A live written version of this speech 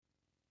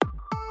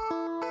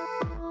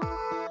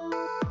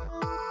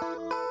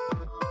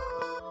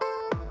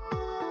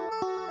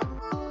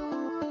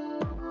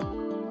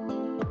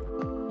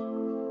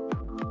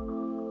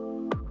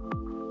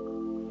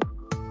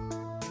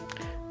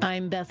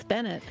I'm Beth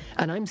Bennett.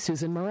 And I'm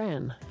Susan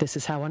Moran. This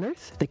is How on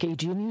Earth, the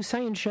KGNU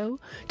Science Show.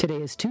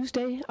 Today is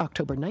Tuesday,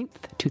 October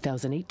 9th,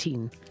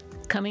 2018.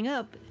 Coming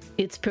up,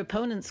 its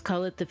proponents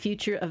call it the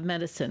future of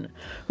medicine,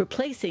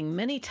 replacing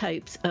many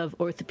types of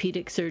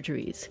orthopedic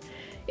surgeries.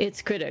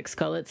 Its critics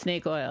call it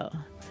snake oil.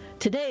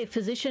 Today,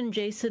 physician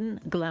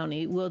Jason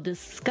Glowney will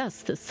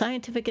discuss the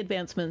scientific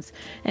advancements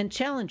and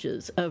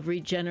challenges of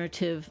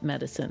regenerative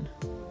medicine.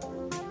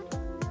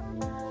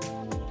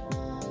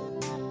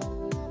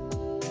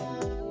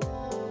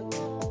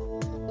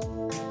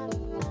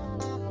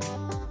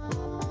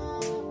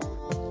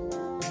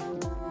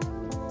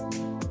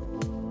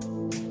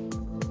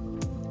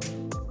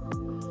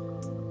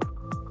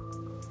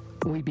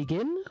 We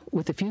begin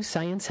with a few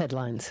science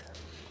headlines.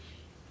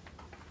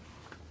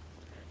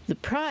 The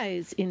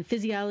prize in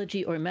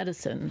physiology or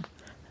medicine,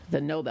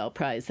 the Nobel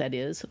Prize that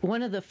is,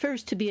 one of the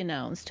first to be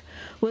announced,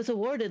 was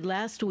awarded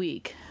last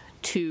week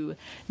to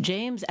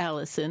James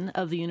Allison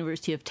of the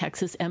University of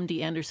Texas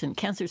MD Anderson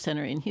Cancer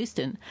Center in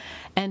Houston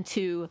and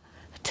to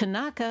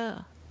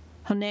Tanaka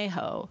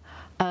Honeho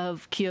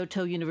of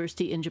Kyoto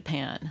University in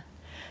Japan.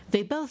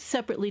 They both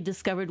separately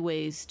discovered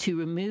ways to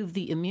remove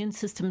the immune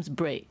system's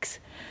brakes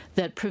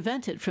that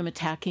prevent it from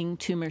attacking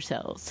tumor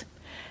cells.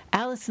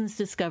 Allison's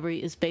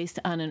discovery is based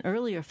on an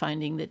earlier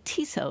finding that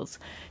T cells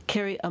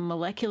carry a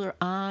molecular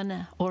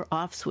on or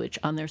off switch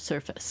on their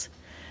surface.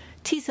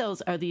 T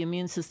cells are the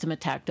immune system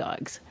attack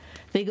dogs.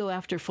 They go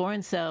after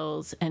foreign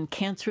cells and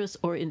cancerous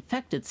or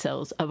infected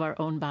cells of our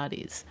own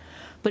bodies.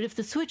 But if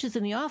the switch is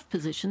in the off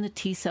position, the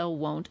T cell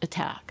won't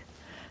attack.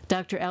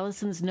 Dr.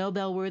 Allison's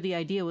Nobel-worthy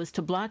idea was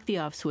to block the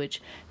off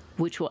switch,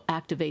 which will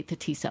activate the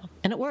T cell.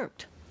 And it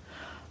worked.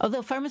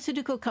 Although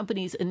pharmaceutical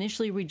companies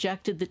initially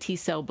rejected the T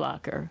cell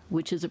blocker,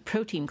 which is a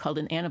protein called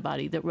an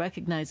antibody that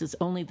recognizes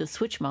only the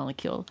switch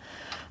molecule,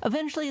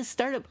 eventually a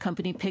startup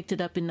company picked it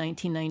up in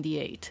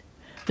 1998.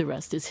 The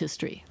rest is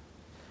history.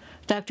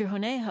 Dr.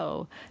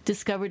 Honeho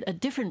discovered a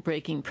different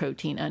braking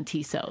protein on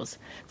T cells.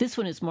 This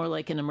one is more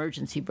like an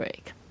emergency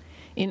brake.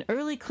 In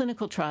early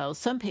clinical trials,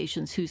 some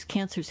patients whose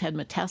cancers had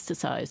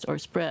metastasized or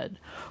spread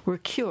were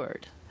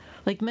cured.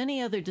 Like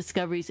many other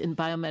discoveries in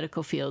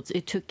biomedical fields,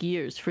 it took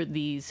years for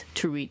these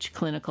to reach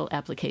clinical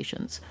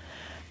applications.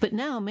 But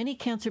now many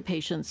cancer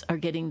patients are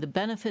getting the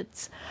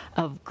benefits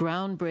of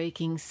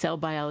groundbreaking cell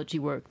biology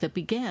work that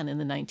began in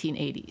the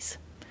 1980s.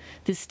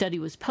 This study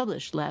was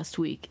published last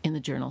week in the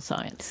journal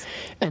Science.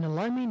 An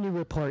alarming new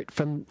report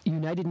from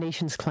United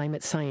Nations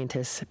climate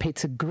scientists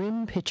paints a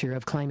grim picture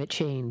of climate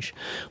change,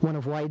 one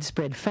of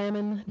widespread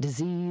famine,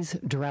 disease,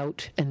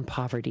 drought, and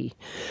poverty.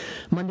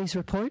 Monday's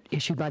report,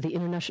 issued by the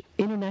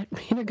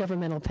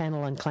Intergovernmental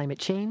Panel on Climate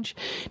Change,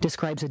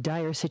 describes a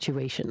dire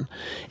situation.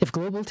 If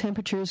global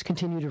temperatures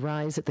continue to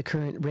rise at the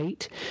current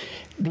rate,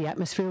 the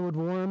atmosphere would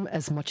warm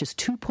as much as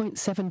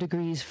 2.7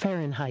 degrees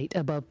Fahrenheit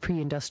above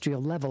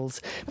pre-industrial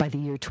levels by the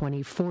year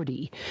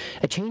 2040.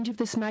 A change of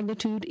this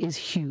magnitude is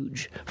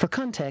huge. For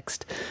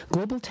context,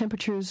 global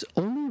temperatures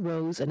only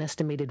rose an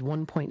estimated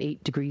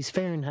 1.8 degrees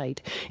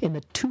Fahrenheit in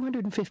the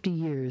 250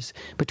 years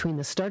between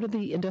the start of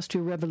the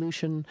Industrial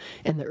Revolution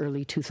and the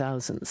early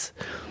 2000s.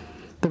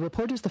 The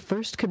report is the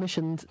first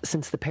commissioned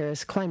since the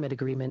Paris Climate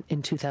Agreement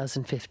in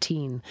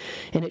 2015,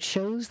 and it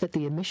shows that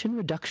the emission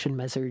reduction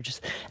measures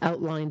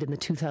outlined in the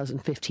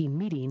 2015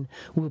 meeting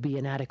will be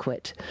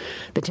inadequate.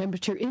 The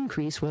temperature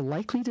increase will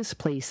likely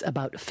displace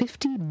about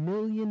 50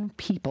 million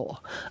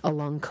people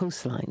along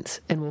coastlines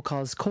and will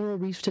cause coral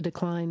reefs to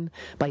decline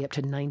by up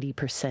to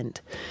 90%.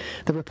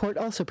 The report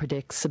also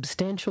predicts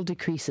substantial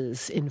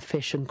decreases in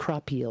fish and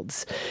crop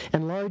yields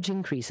and large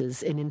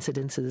increases in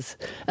incidences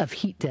of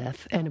heat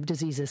death and of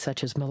diseases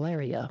such as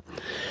malaria.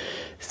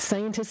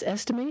 Scientists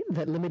estimate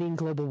that limiting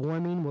global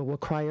warming will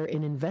require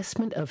an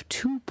investment of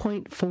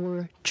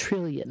 $2.4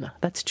 trillion,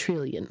 that's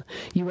trillion,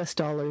 US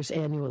dollars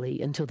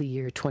annually until the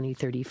year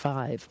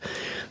 2035.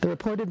 The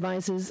report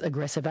advises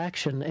aggressive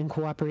action and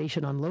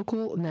cooperation on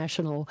local,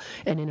 national,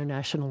 and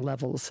international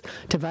levels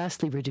to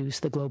vastly reduce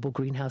the global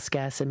greenhouse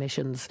gas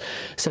emissions.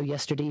 So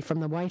yesterday from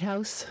the White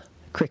House,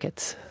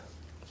 crickets.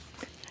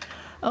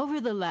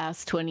 Over the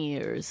last 20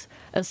 years,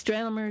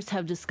 astronomers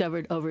have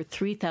discovered over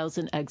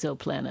 3,000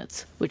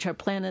 exoplanets, which are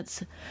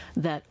planets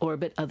that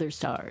orbit other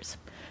stars.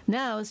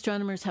 Now,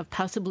 astronomers have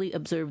possibly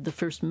observed the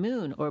first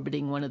moon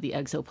orbiting one of the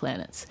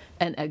exoplanets,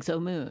 an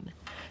exomoon.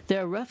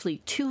 There are roughly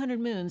 200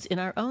 moons in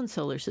our own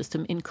solar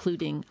system,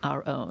 including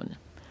our own.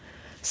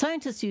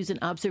 Scientists use an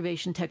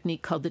observation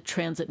technique called the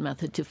transit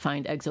method to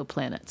find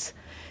exoplanets.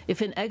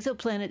 If an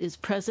exoplanet is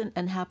present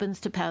and happens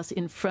to pass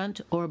in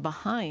front or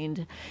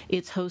behind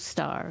its host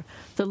star,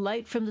 the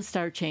light from the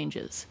star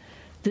changes.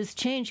 This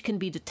change can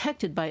be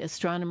detected by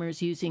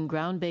astronomers using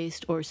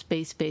ground-based or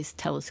space-based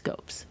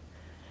telescopes.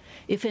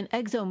 If an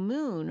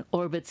exomoon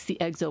orbits the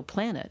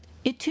exoplanet,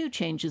 it too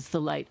changes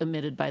the light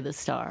emitted by the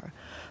star.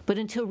 But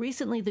until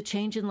recently, the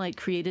change in light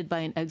created by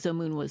an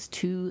exomoon was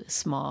too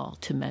small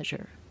to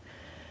measure.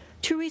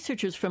 Two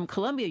researchers from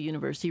Columbia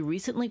University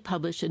recently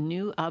published a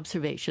new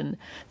observation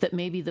that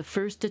may be the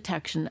first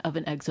detection of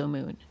an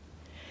exomoon.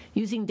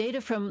 Using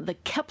data from the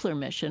Kepler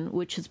mission,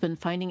 which has been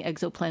finding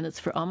exoplanets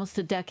for almost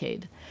a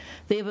decade,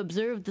 they have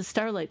observed the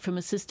starlight from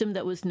a system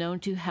that was known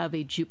to have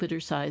a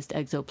Jupiter-sized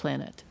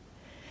exoplanet.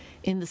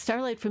 In the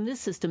starlight from this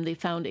system, they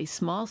found a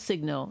small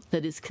signal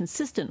that is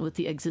consistent with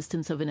the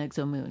existence of an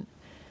exomoon.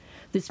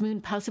 This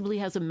moon possibly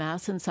has a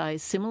mass and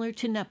size similar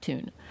to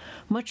Neptune,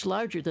 much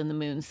larger than the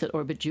moons that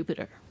orbit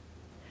Jupiter.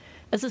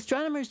 As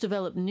astronomers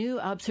develop new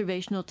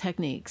observational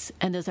techniques,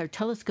 and as our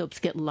telescopes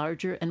get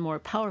larger and more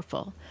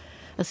powerful,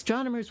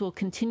 astronomers will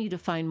continue to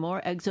find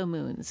more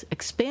exomoons,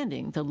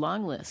 expanding the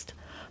long list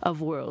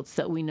of worlds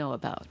that we know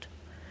about.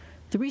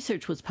 The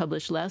research was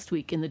published last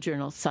week in the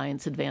journal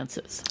Science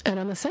Advances. And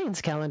on the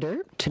science calendar,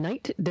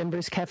 tonight,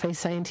 Denver's Café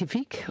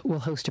Scientifique will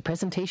host a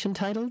presentation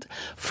titled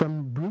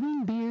From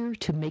Brewing Beer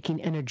to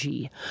Making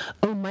Energy.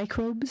 Oh,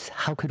 microbes,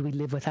 how could we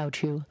live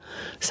without you?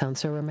 Sounds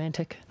so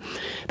romantic.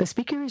 The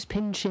speaker is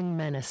Pin-Ching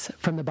Manis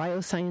from the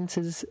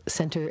Biosciences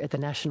Center at the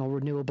National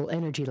Renewable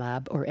Energy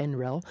Lab, or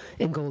NREL,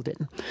 in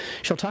Golden.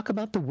 She'll talk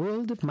about the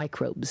world of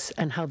microbes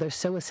and how they're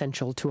so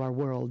essential to our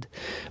world.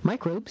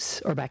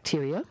 Microbes, or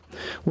bacteria,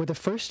 were the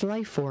first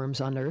life forms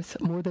on Earth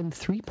more than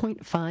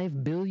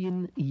 3.5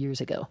 billion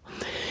years ago.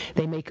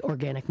 They make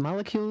organic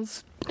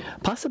molecules,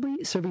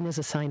 possibly serving as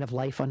a sign of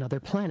life on other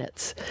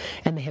planets,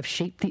 and they have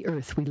shaped the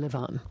Earth we live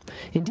on.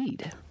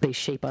 Indeed, they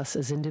shape us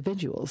as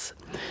individuals.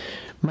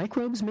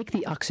 Microbes make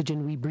the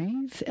oxygen we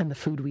breathe and the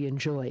food we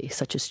enjoy,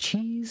 such as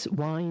cheese,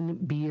 wine,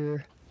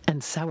 beer,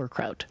 and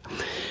sauerkraut.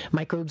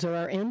 Microbes are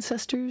our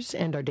ancestors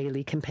and our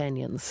daily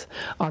companions.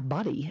 Our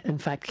body, in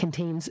fact,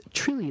 contains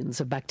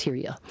trillions of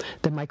bacteria,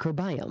 the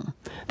microbiome,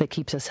 that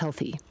keeps us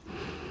healthy.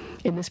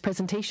 In this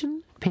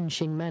presentation,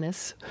 Pin-Ching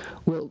Manis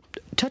will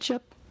touch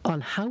up on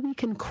how we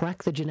can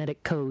crack the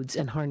genetic codes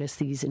and harness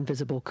these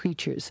invisible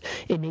creatures'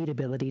 innate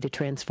ability to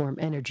transform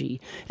energy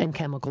and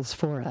chemicals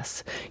for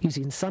us,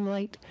 using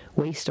sunlight,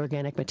 waste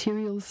organic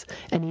materials,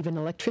 and even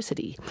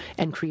electricity,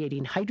 and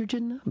creating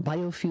hydrogen,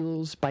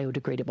 biofuels,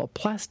 biodegradable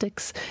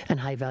plastics, and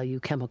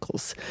high-value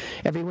chemicals.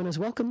 Everyone is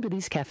welcome to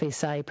these Café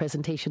Sci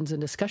presentations and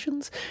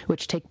discussions,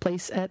 which take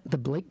place at the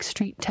Blake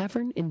Street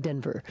Tavern in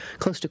Denver,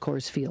 close to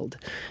Coors Field.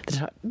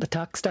 The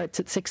talk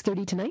starts at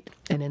 6:30 tonight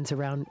and ends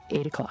around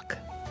 8 o'clock.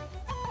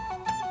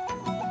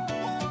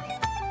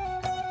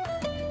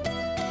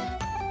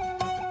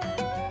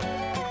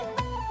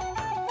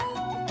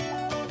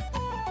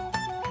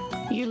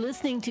 You're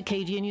listening to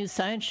KGNU's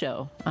Science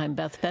Show. I'm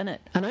Beth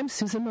Bennett. And I'm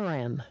Susan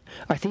Moran.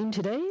 Our theme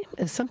today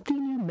is something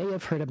you may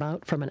have heard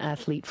about from an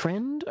athlete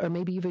friend, or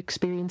maybe you've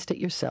experienced it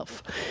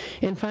yourself.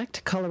 In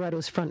fact,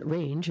 Colorado's Front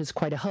Range is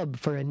quite a hub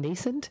for a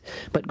nascent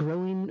but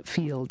growing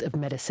field of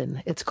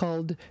medicine. It's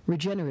called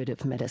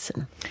regenerative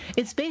medicine.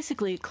 It's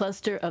basically a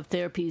cluster of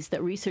therapies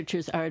that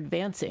researchers are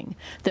advancing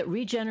that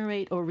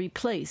regenerate or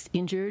replace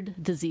injured,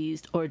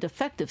 diseased, or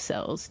defective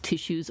cells,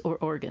 tissues, or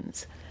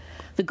organs.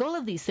 The goal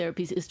of these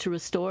therapies is to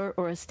restore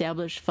or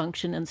establish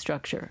function and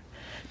structure.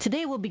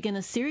 Today we'll begin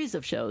a series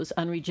of shows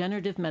on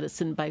regenerative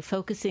medicine by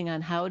focusing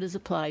on how it is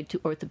applied to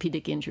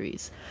orthopedic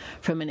injuries,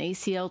 from an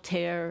ACL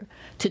tear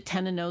to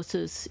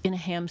tendinosis in a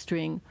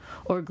hamstring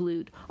or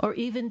glute, or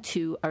even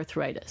to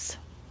arthritis.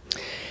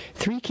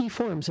 Three key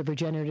forms of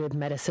regenerative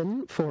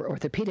medicine for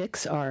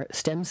orthopedics are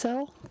stem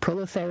cell,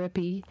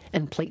 prolotherapy,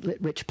 and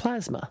platelet-rich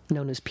plasma,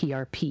 known as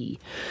PRP.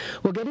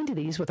 We'll get into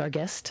these with our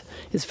guest,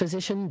 is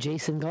physician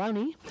Jason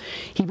Glowney.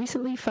 He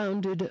recently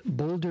founded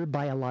Boulder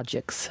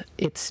Biologics.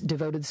 It's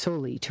devoted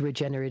solely to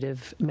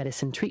regenerative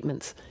medicine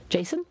treatments.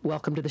 Jason,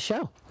 welcome to the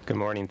show. Good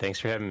morning. Thanks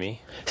for having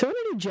me. So I'm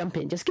going to jump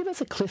in. Just give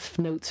us a Cliff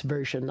Notes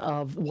version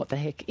of what the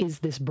heck is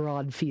this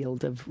broad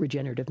field of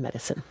regenerative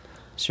medicine.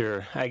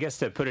 Sure. I guess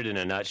to put it in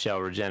a nutshell,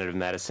 regenerative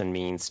medicine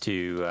means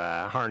to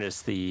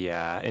harness the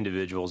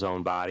individual's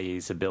own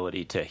body's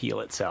ability to heal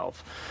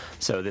itself.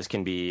 So this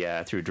can be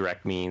through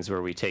direct means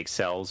where we take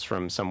cells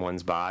from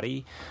someone's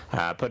body,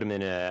 put them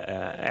in an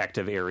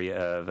active area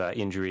of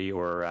injury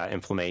or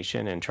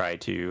inflammation, and try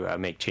to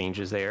make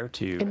changes there.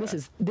 And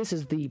this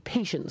is the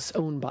patient's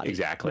own body.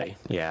 Exactly. Right.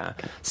 Yeah.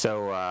 Okay.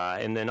 So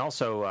and then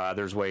also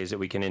there's ways that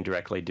we can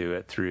indirectly do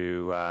it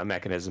through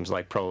mechanisms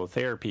like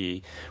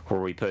prolotherapy, where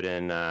we put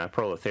in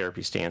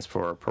prolotherapy stands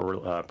for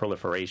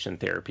proliferation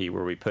therapy,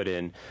 where we put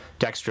in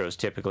dextrose,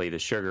 typically the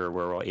sugar,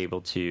 where we're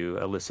able to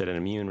elicit an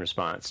immune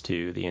response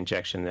to the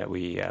injection that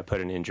we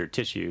put in injured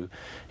tissue,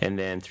 and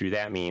then through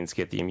that means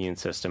get the immune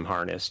system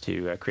harnessed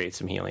to create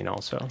some healing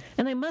also.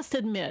 And I must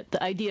admit,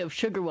 the idea of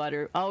sugar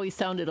water always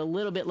sounded a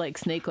little bit like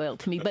snake oil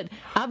to me, but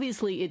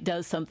obviously it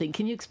does something.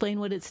 Can you explain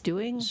what it's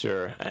doing?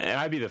 Sure. And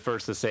I'd be the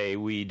first to say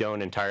we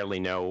don't entirely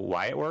know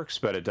why it works,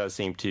 but it does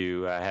seem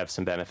to have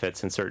some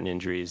benefits in certain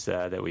injuries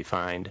that we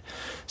find.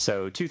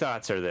 So two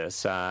thoughts are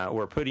this.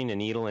 We're putting a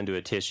needle into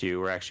a tissue.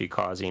 We're actually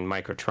causing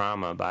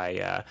microtrauma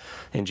by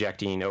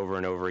injecting over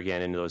and over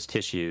again into those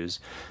tissues.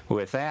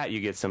 With that, you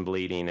get some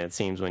bleeding. It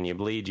seems when you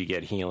bleed, you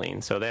get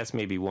healing. So that's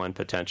maybe one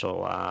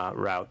potential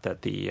route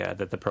that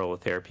the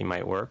prolotherapy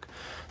might work.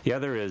 The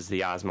other is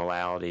the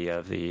osmolality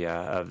of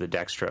the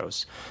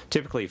dextrose.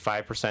 Typically,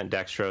 5%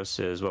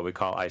 dextrose is what we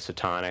call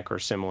isotonic, or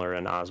similar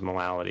in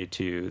osmolality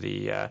to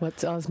the.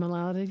 What's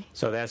osmolality?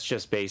 So that's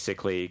just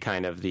basically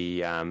kind of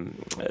the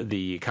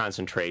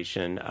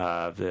concentration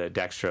of the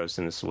dextrose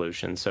in the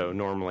solution. So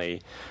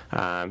normally,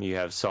 you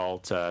have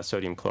salt,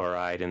 sodium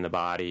chloride in the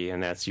body,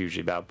 and that's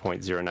usually about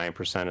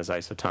 0.09% is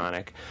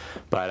isotonic.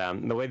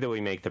 But the way that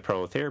we make the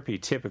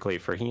prolotherapy typically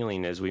for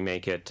healing is we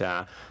make it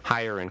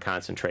higher in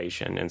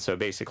concentration, and so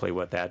basically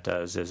what that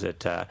does is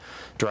it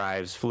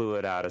drives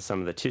fluid out of some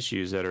of the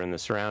tissues that are in the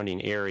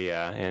surrounding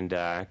area and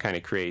kind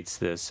of creates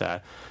this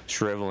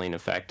shriveling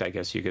effect, I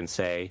guess you can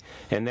say,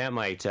 and that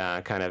might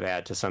kind of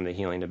add to some of the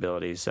healing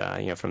abilities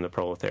from the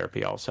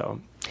prolotherapy also.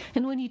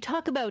 And when you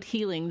talk about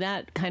healing,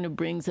 that kind of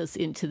brings us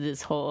into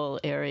this whole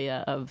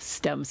area of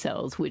stem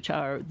cells, which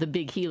are the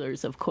big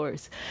healers, of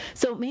course.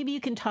 So maybe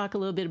you can talk a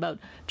little bit about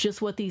just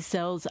what these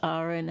cells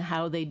are and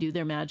how they do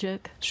their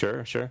magic?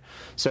 Sure.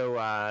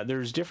 So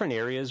there's different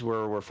areas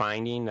where we're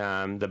finding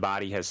the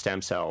body has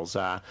stem cells.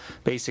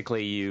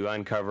 Basically, you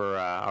uncover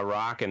a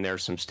rock and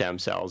there's some stem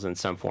cells in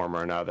some form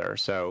or another.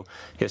 So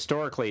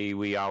historically,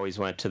 we always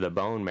went to the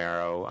bone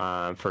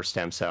marrow for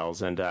stem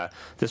cells, and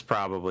this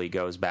probably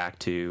goes back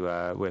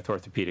to with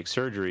orthopedic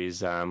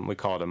surgeries, we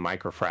call it a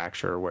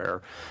microfracture,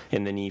 where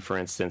in the knee, for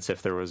instance,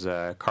 if there was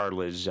a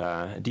cartilage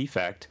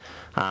defect,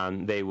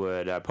 they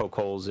would poke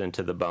holes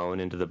into the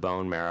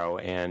bone marrow,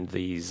 and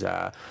these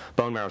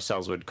bone marrow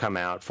cells would come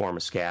out, form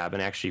a scab,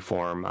 and actually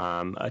form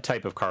a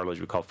type of cartilage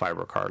we call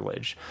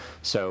fibrocartilage.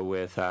 So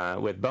with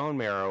bone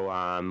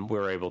marrow, we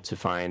were able to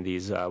find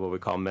these what we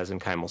call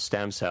mesenchymal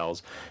stem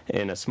cells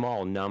in a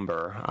small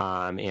number,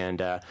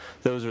 and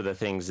those are the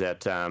things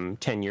that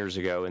 10 years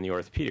ago in the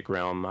orthopedic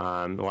realm,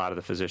 a lot of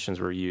the physicians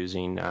were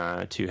using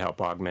to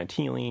help augment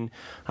healing.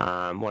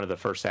 One of the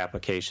first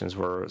applications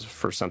was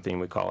for something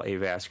we call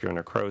avascular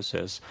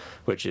necrosis,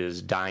 which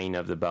is dying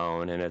of the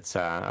bone, and it's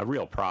a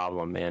real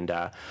problem. And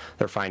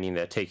they're finding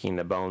that taking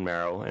the bone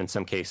marrow, in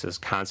some cases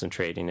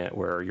concentrating it,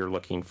 where you're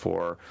looking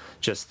for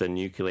just the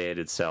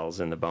nucleated cells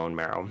in the bone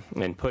marrow,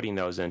 and putting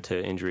those into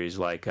injuries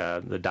like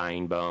the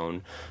dying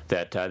bone,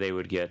 that they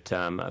would get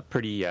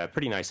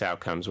pretty nice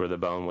outcomes where the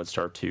bone would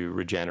start to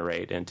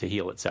regenerate and to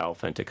heal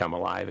itself and to come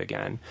alive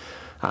again.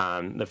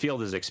 The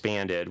field has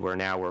expanded where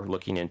now we're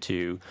looking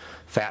into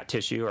fat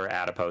tissue, or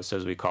adipose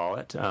as we call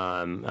it,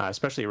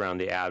 especially around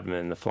the abdomen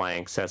and the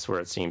flanks. That's where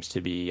it seems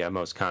to be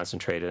most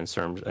concentrated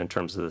in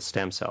terms of the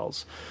stem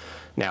cells.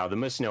 Now, the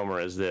misnomer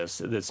is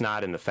this: it's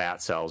not in the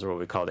fat cells, or what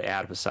we call the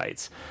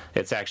adipocytes.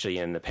 It's actually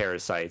in the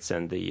pericytes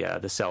and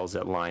the cells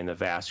that line the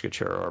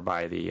vasculature, or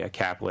by the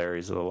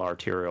capillaries, the little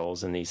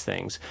arterioles, and these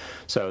things.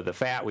 So the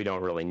fat we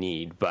don't really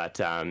need, but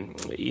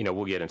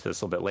we'll get into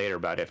this a little bit later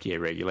about FDA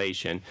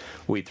regulation.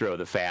 We throw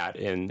the fat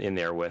in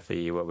there with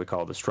what we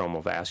call the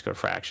stromal vascular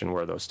fraction,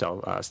 where those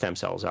stem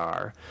cells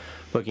are.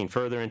 Looking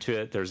further into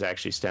it, there's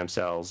actually stem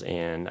cells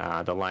in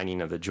the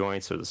lining of the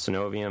joints, or the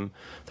synovium.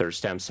 There's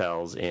stem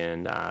cells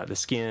in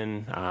the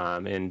skin,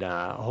 and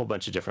a whole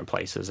bunch of different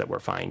places that we're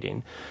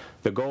finding.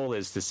 The goal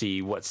is to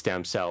see what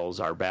stem cells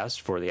are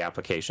best for the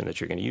application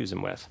that you're going to use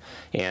them with.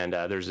 And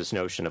there's this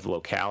notion of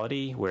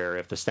locality, where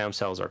if the stem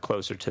cells are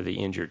closer to the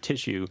injured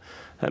tissue,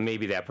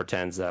 maybe that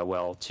portends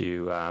well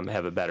to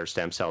have a better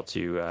stem cell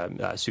to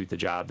suit the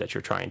job that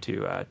you're trying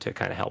to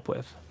kind of help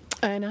with.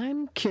 And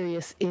I'm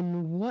curious,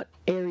 in what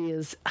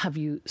areas have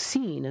you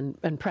seen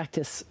and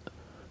practice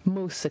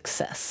most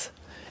success?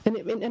 And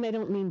I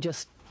don't mean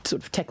just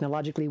sort of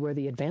technologically where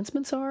the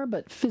advancements are,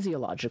 but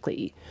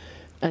physiologically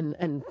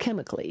and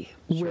chemically,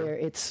 sure, where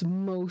it's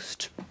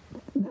most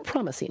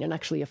promising and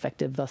actually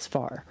effective thus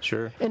far.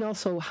 Sure. And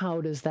also,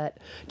 how does that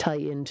tie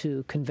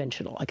into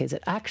conventional? Like, is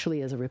it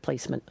actually as a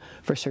replacement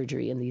for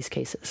surgery in these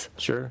cases?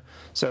 Sure.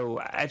 So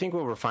I think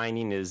what we're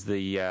finding is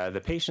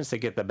the patients that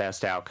get the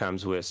best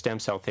outcomes with stem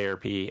cell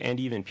therapy and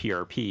even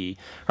PRP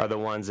are the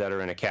ones that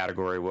are in a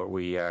category what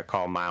we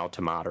call mild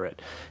to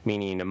moderate,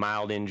 meaning a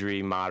mild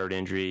injury, moderate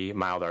injury,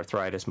 mild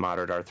arthritis,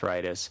 moderate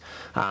arthritis.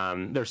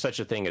 There's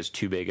such a thing as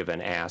too big of an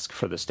ask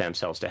for the stem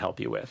cells to help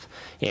you with.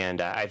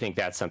 And I think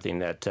that's something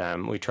that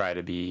we try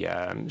to be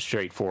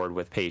straightforward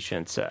with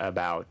patients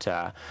about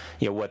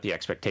what the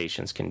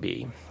expectations can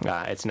be.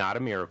 It's not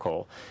a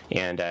miracle,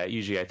 and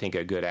usually I think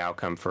a good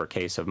outcome for a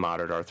case of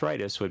moderate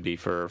arthritis would be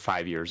for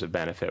 5 years of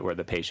benefit where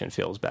the patient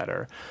feels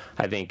better.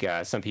 I think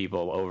some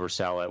people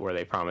oversell it where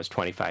they promise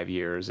 25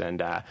 years,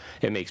 and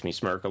it makes me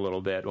smirk a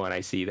little bit when I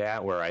see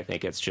that, where I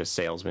think it's just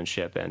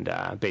salesmanship, and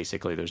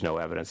basically there's no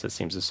evidence that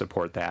seems to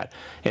support that.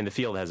 And the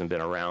field hasn't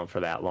been around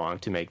for that long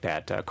to make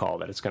that call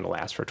that it's going to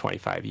last for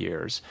 25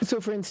 years. So,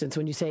 for instance,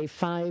 when you say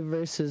 5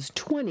 versus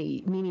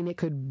 20, meaning it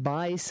could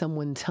buy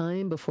someone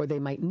time before they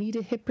might need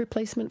a hip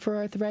replacement for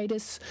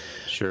arthritis?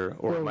 Sure,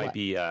 or it might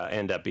be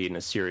end up being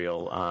a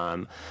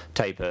serial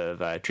type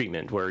of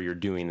treatment where you're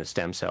doing the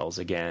stem cells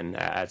again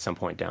at some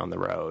point down the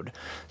road.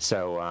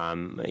 So,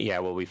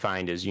 what we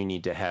find is you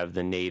need to have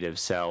the native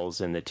cells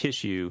in the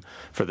tissue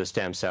for the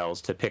stem cells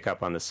to pick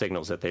up on the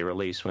signals that they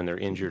release when they're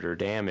injured or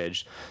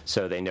damaged,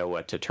 so they know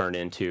what to turn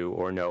into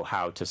or know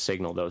how to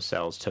signal those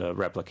cells to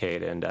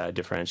replicate and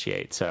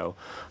differentiate. So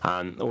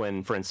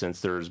when, for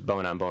instance, there's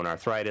bone-on-bone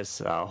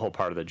arthritis, a whole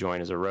part of the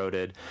joint is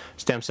eroded,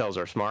 stem cells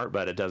are smart,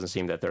 but it doesn't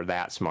seem that they're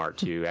that smart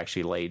to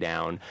actually lay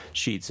down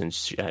sheets and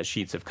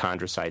sheets of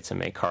chondrocytes and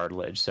make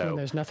cartilage. So and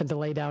there's nothing to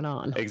lay down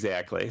on.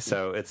 Exactly.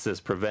 So it's this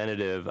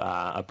preventative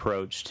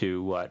approach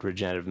to what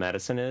regenerative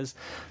medicine is.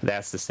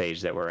 That's the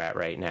stage that we're at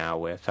right now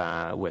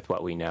with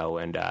what we know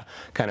and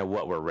kind of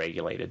what we're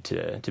regulated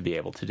to be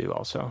able to do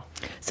also.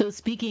 So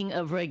speaking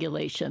of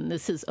regulation,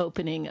 this is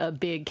opening a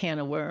big can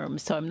of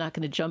worms, so I'm not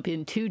going to jump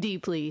in too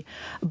deeply.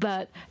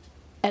 But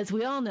as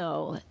we all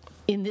know,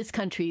 in this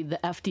country, the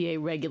FDA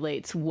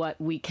regulates what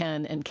we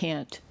can and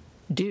can't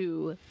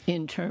do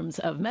in terms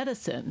of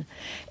medicine.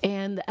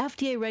 And the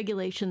FDA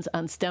regulations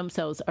on stem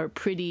cells are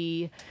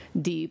pretty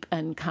deep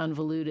and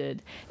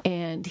convoluted.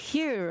 And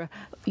here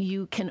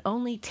you can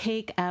only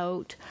take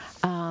out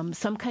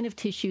some kind of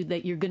tissue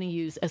that you're going to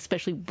use,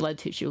 especially blood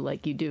tissue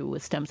like you do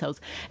with stem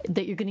cells,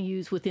 that you're going to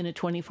use within a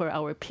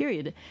 24-hour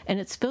period. And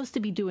it's supposed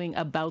to be doing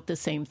about the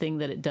same thing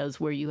that it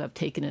does where you have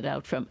taken it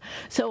out from.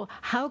 So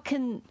how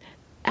can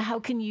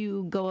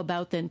you go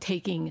about then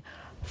taking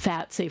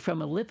fat, say,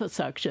 from a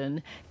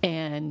liposuction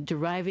and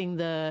deriving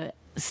the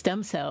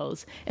stem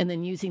cells and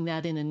then using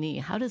that in a knee?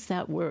 How does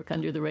that work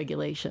under the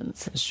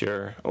regulations?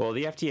 Sure. Well,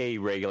 the FDA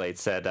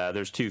regulates that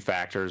there's two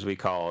factors. We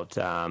call it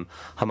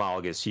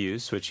homologous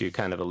use, which you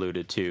kind of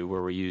alluded to,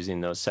 where we're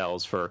using those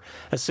cells for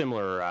a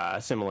similar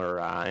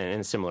in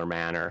a similar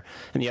manner.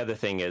 And the other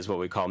thing is what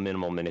we call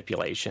minimal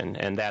manipulation,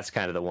 and that's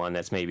kind of the one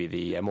that's maybe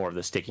the more of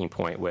the sticking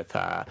point with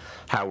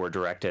how we're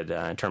directed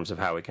in terms of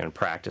how we can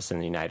practice in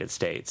the United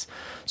States.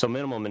 So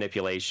minimal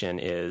manipulation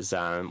is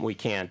we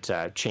can't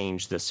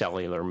change the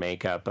cellular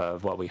makeup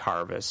of what we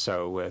harvest.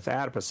 So with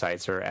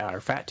adipocytes or our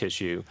fat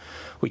tissue,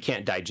 we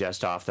can't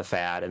digest off the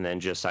fat and then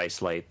just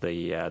isolate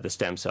the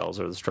stem cells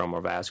or the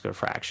stromal vascular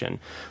fraction.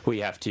 We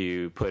have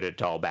to put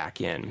it all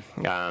back in.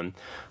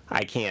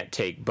 I can't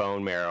take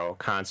bone marrow,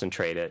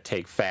 concentrate it,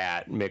 take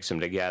fat, mix them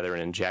together,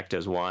 and inject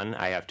as one.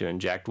 I have to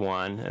inject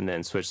one and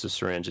then switch the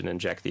syringe and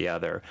inject the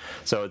other.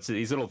 So it's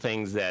these little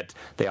things that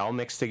they all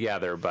mix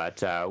together,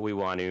 but we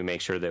want to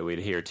make sure that we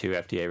adhere to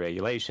FDA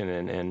regulation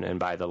and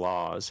by the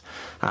laws.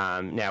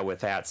 Now,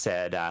 with that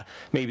said,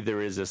 maybe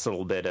there is this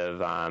little bit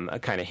of a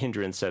kind of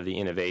hindrance of the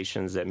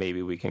innovations that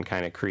maybe we can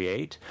kind of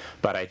create.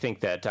 But I think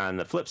that on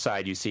the flip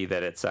side, you see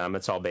that it's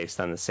all based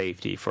on the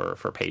safety for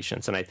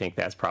patients, and I think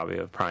that's probably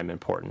of prime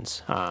importance.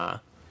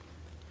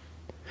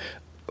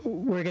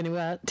 We're going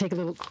to take a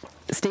little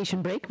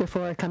station break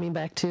before coming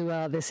back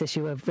to this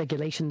issue of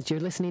regulations. You're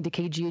listening to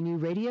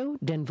KGNU Radio,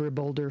 Denver,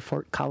 Boulder,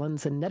 Fort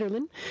Collins, and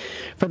Nederland.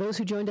 For those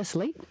who joined us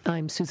late,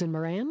 I'm Susan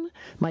Moran.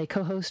 My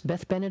co-host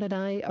Beth Bennett and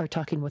I are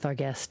talking with our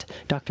guest,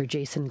 Dr.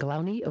 Jason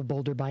Glowney of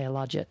Boulder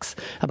Biologics,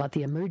 about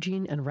the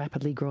emerging and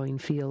rapidly growing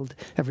field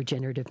of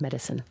regenerative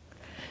medicine.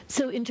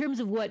 So in terms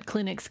of what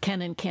clinics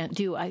can and can't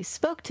do, I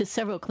spoke to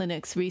several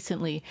clinics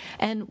recently,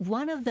 and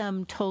one of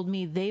them told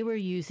me they were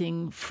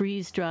using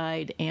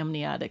freeze-dried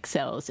amniotic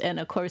cells. And,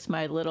 of course,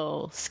 my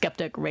little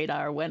skeptic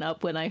radar went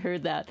up when I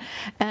heard that.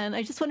 And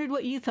I just wondered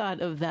what you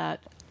thought of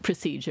that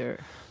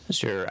procedure.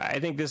 Sure. I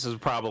think this is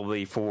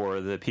probably for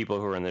the people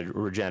who are in the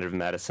regenerative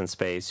medicine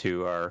space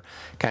who are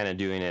kind of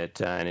doing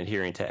it and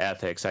adhering to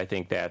ethics. I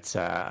think that's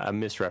a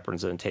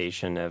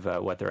misrepresentation of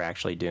what they're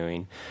actually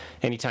doing.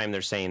 Anytime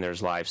they're saying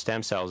there's live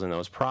stem cells in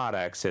those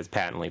products, it's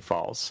patently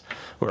false.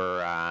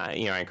 I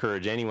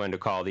encourage anyone to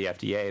call the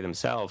FDA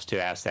themselves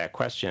to ask that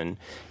question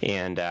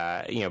and,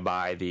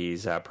 buy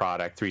these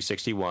product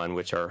 361,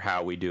 which are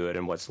how we do it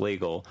and what's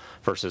legal,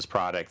 versus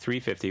product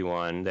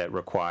 351 that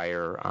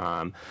require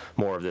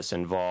more of this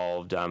involved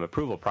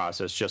approval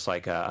process, just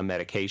like a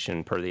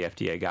medication per the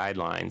FDA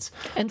guidelines.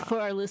 And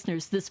for our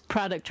listeners, this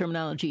product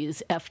terminology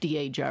is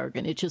FDA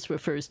jargon. It just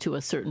refers to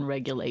a certain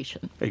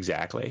regulation.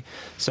 Exactly.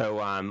 So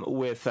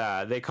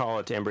they call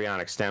it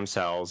embryonic stem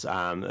cells.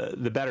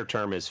 The better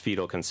term is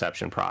fetal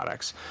conception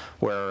products,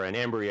 where an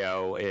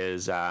embryo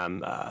is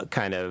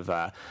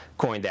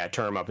coined that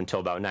term up until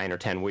about 9 or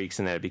 10 weeks,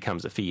 and then it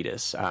becomes a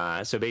fetus.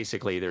 So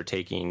basically, they're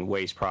taking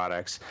waste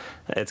products.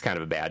 It's kind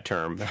of a bad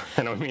term.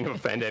 I don't mean to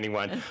offend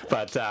anyone,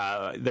 but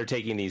but they're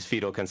taking these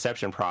fetal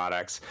conception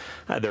products.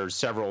 There's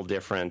several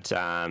different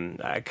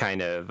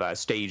kind of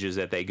stages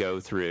that they go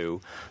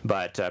through,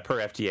 but per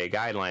FDA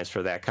guidelines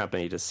for that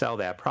company to sell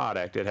that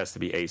product, it has to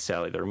be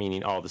acellular,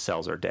 meaning all the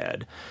cells are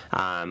dead.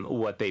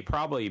 What they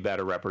probably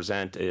better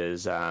represent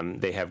is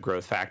they have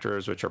growth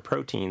factors, which are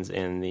proteins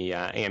in the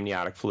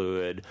amniotic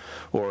fluid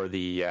or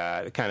the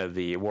kind of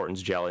the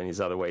Wharton's jelly and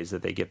these other ways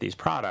that they get these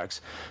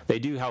products. They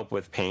do help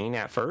with pain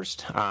at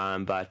first,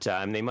 but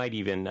they might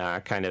even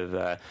kind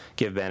of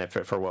give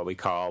benefit for what we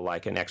call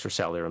like an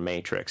extracellular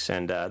matrix.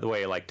 And the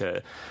way I like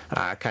to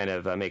kind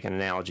of make an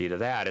analogy to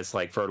that is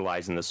like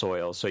fertilizing the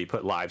soil. So you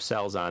put live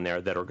cells on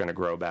there that are going to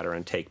grow better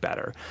and take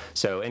better.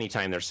 So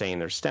anytime they're saying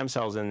there's stem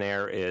cells in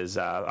there is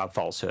a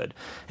falsehood.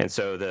 And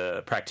so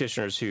the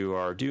practitioners who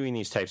are doing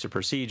these types of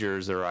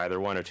procedures, they're either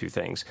one or two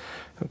things: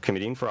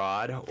 committing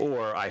fraud,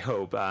 or I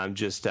hope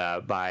just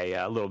by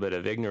a little bit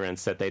of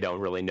ignorance that they don't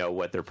really know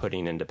what they're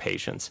putting into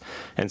patients.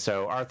 And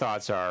so our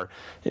thoughts are,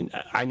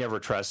 I never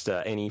trust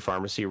any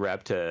pharmacy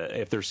rep to,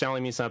 if they're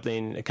selling me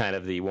something, kind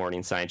of the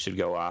warning sign should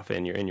go off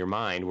in your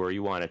mind where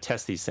you want to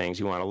test these things,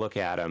 you want to look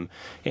at them,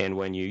 and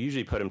when you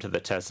usually put them to the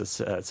test,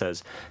 it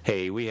says,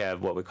 hey, we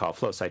have what we call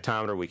flow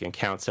cytometer, we can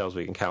count cells,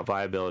 we can count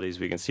viabilities,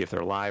 we can see if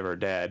they're alive or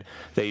dead.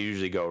 They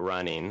usually go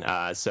running.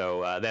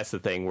 So that's the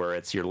thing where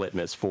it's your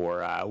litmus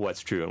for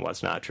what's true and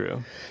what's not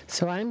true.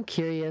 So I'm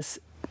curious,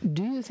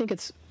 do you think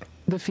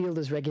the field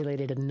is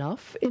regulated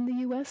enough in the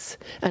U.S.?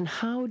 And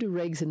how do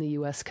regs in the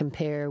U.S.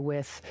 compare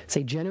with,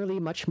 say, generally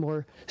much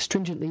more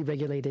stringently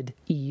regulated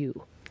EU?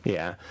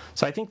 Yeah.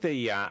 So I think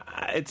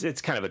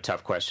it's kind of a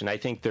tough question. I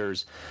think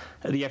the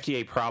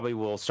FDA probably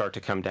will start to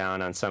come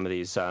down on some of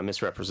these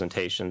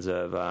misrepresentations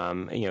of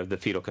the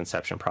fetal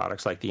conception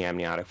products like the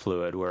amniotic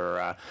fluid,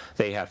 where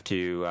they have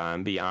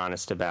to be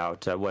honest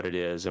about what it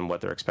is and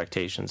what their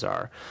expectations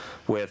are.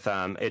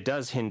 It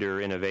does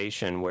hinder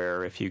innovation,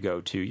 where if you go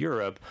to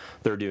Europe,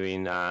 they're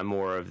doing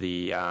more of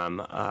the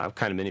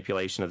kind of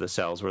manipulation of the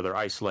cells, where they're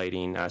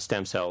isolating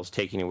stem cells,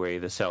 taking away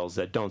the cells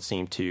that don't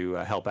seem to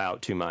help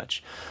out too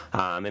much.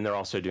 And they're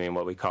also doing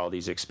what we call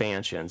these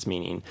expansions,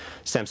 meaning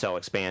stem cell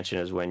expansion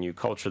is when you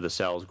culture the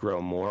cells,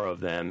 grow more of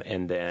them,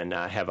 and then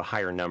have a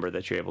higher number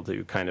that you're able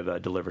to kind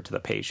of deliver to the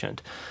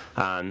patient.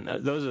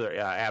 Those are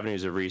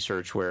avenues of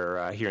research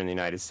where here in the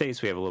United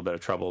States we have a little bit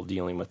of trouble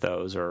dealing with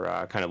those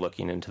or kind of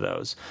looking into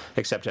those,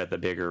 except at the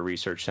bigger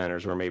research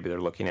centers where maybe they're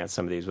looking at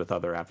some of these with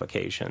other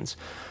applications.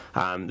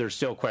 There's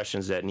still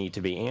questions that need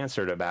to be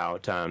answered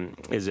about,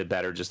 is it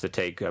better just to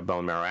take a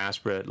bone marrow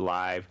aspirate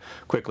live,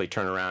 quickly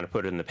turn around and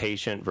put it in the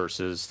patient,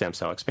 versus stem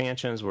cell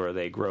expansions where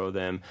they grow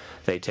them,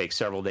 they take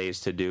several days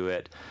to do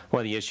it. One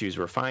of the issues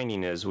we're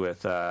finding is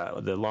with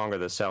the longer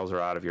the cells are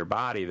out of your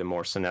body, the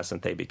more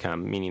senescent they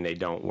become, meaning they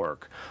don't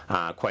work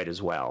quite as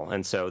well.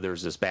 And so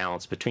there's this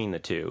balance between the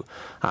two.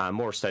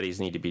 More studies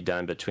need to be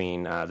done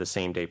between the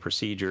same-day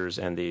procedures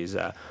and these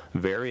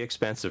very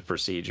expensive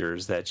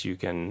procedures that you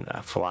can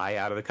fly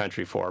out of the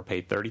country for,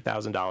 pay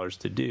 $30,000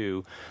 to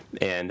do,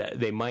 and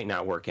they might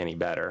not work any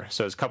better.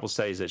 So there's a couple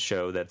studies that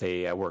show that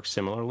they work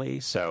similarly.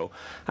 So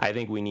I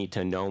think we need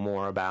to know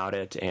more about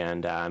it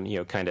and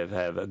kind of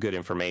have good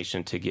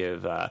information to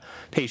give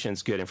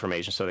patients good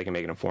information so they can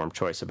make an informed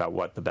choice about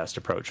what the best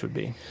approach would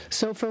be.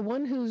 So for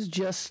one who's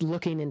just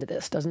looking into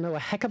this, doesn't know a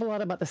heck of a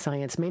lot about the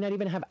science, may not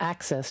even have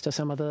access to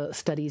some of the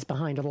studies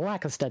behind, or the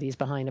lack of studies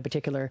behind a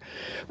particular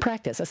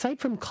practice, aside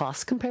from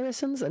cost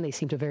comparisons, and they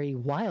seem to vary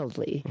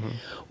wildly,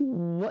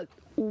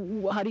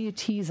 how do you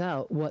tease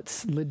out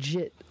what's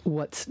legit,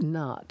 what's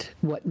not,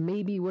 what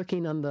may be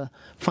working on the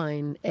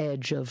fine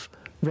edge of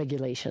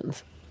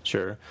regulations?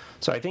 Sure.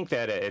 So I think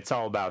that it's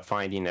all about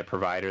finding a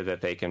provider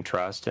that they can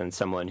trust and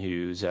someone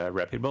who's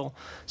reputable.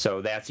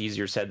 So that's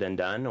easier said than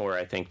done. Or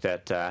I think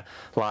that a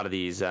lot of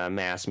these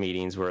mass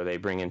meetings where they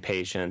bring in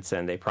patients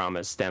and they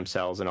promise stem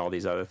cells and all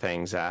these other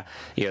things,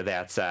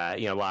 that's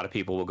a lot of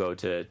people will go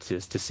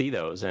to see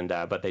those, and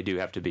but they do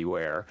have to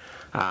beware.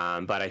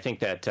 But I think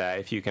that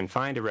if you can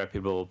find a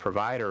reputable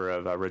provider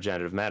of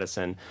regenerative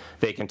medicine,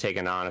 they can take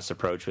an honest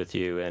approach with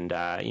you and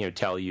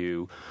tell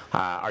you,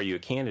 are you a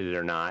candidate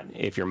or not?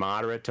 If you're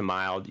moderate to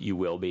mild, you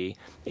will be.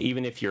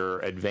 Even if you're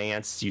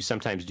advanced, you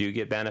sometimes do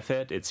get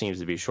benefit. It seems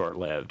to be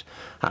short-lived.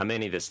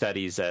 Many of the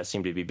studies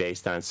seem to be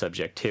based on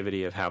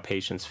subjectivity of how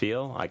patients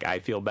feel. Like, I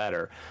feel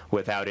better,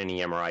 without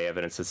any MRI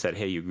evidence that said,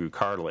 hey, you grew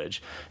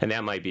cartilage. And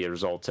that might be a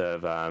result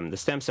of the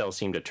stem cells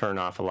seem to turn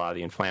off a lot of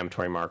the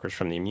inflammatory markers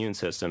from the immune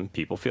system.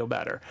 People feel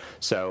better.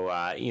 So,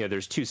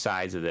 there's two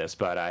sides of this.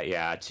 But,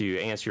 to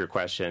answer your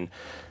question,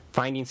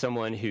 finding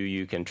someone who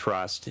you can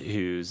trust,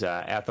 who's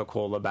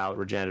ethical about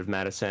regenerative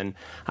medicine.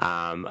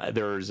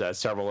 There's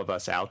several of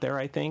us out there,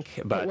 I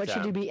think. But what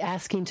should you be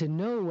asking to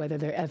know whether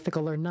they're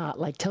ethical or not?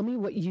 Like, tell me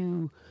what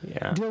you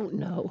don't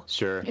know.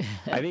 Sure.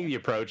 I think the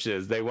approach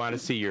is they want to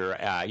see your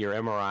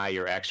MRI,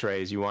 your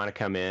X-rays. You want to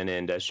come in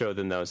and show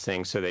them those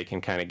things so they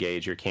can kind of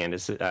gauge your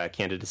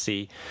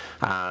candidacy.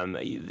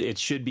 It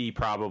should be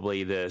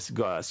probably this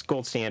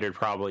gold standard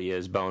probably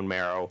is bone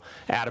marrow.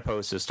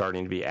 Adipose is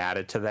starting to be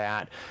added to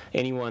that.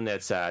 Anyone anyone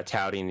that's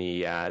touting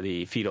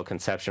the fetal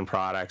conception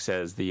products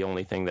as the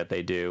only thing that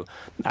they do,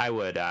 I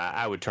would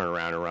turn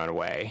around and run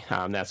away.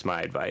 That's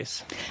my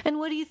advice. And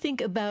what do you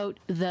think about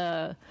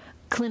the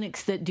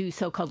clinics that do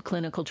so-called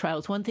clinical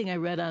trials? One thing I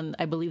read on,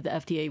 I believe, the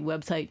FDA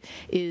website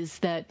is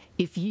that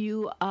if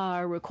you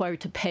are required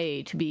to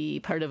pay to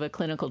be part of a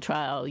clinical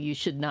trial, you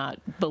should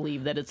not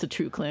believe that it's a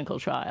true clinical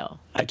trial.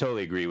 I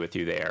totally agree with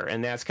you there.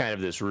 And that's kind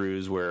of this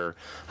ruse where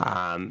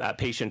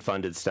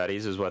patient-funded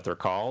studies is what they're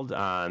called.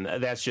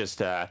 That's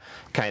just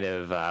kind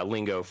of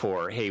lingo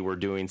for, hey, we're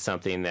doing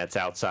something that's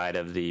outside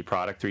of the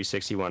Product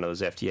 361 of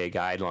those FDA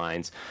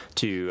guidelines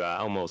to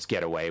almost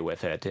get away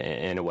with it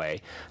in a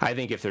way. I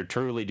think if they're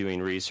truly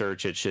doing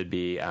research, it should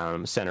be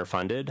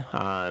center-funded.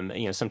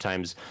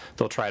 Sometimes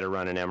they'll try to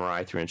run an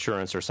MRI through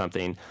insurance or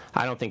something.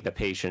 I don't think the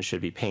patient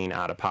should be paying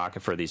out of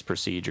pocket for these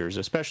procedures,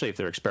 especially if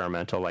they're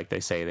experimental like they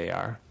say they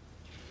are.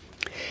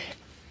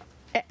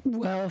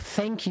 Well,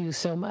 thank you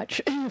so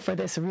much for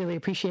this. I really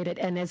appreciate it.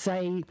 And as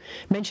I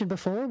mentioned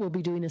before, we'll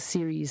be doing a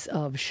series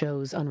of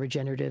shows on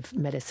regenerative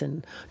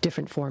medicine,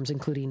 different forms,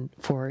 including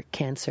for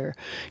cancer.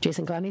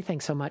 Jason Glowney,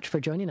 thanks so much for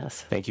joining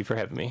us. Thank you for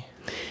having me.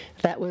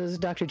 That was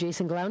Dr.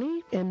 Jason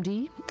Glowney,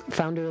 MD,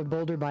 founder of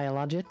Boulder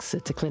Biologics.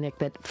 It's a clinic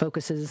that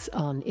focuses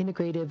on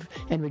integrative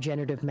and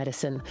regenerative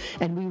medicine.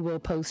 And we will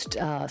post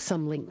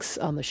some links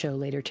on the show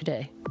later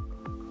today.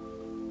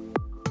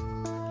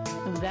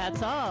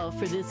 That's all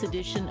for this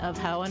edition of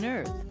How on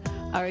Earth.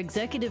 Our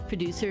executive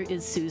producer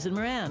is Susan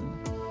Moran.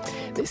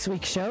 This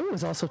week's show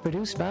was also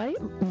produced by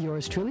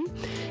yours truly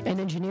and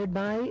engineered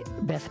by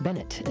Beth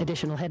Bennett.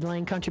 Additional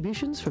headline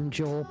contributions from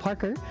Joel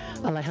Parker,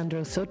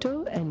 Alejandro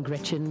Soto, and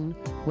Gretchen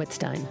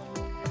Wettstein.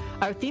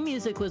 Our theme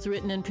music was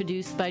written and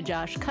produced by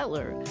Josh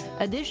Cutler.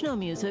 Additional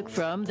music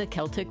from the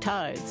Celtic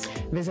Tides.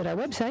 Visit our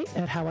website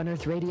at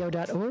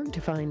howonearthradio.org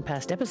to find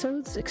past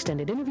episodes,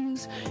 extended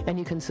interviews, and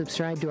you can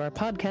subscribe to our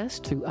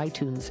podcast through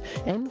iTunes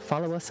and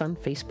follow us on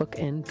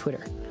Facebook and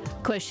Twitter.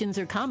 Questions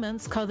or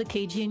comments, call the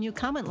KGNU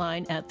comment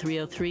line at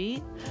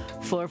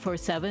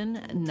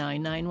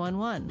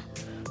 303-447-9911.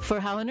 For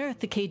How on Earth,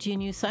 the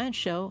KGNU Science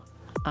Show,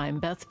 I'm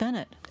Beth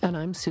Bennett. And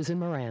I'm Susan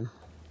Moran.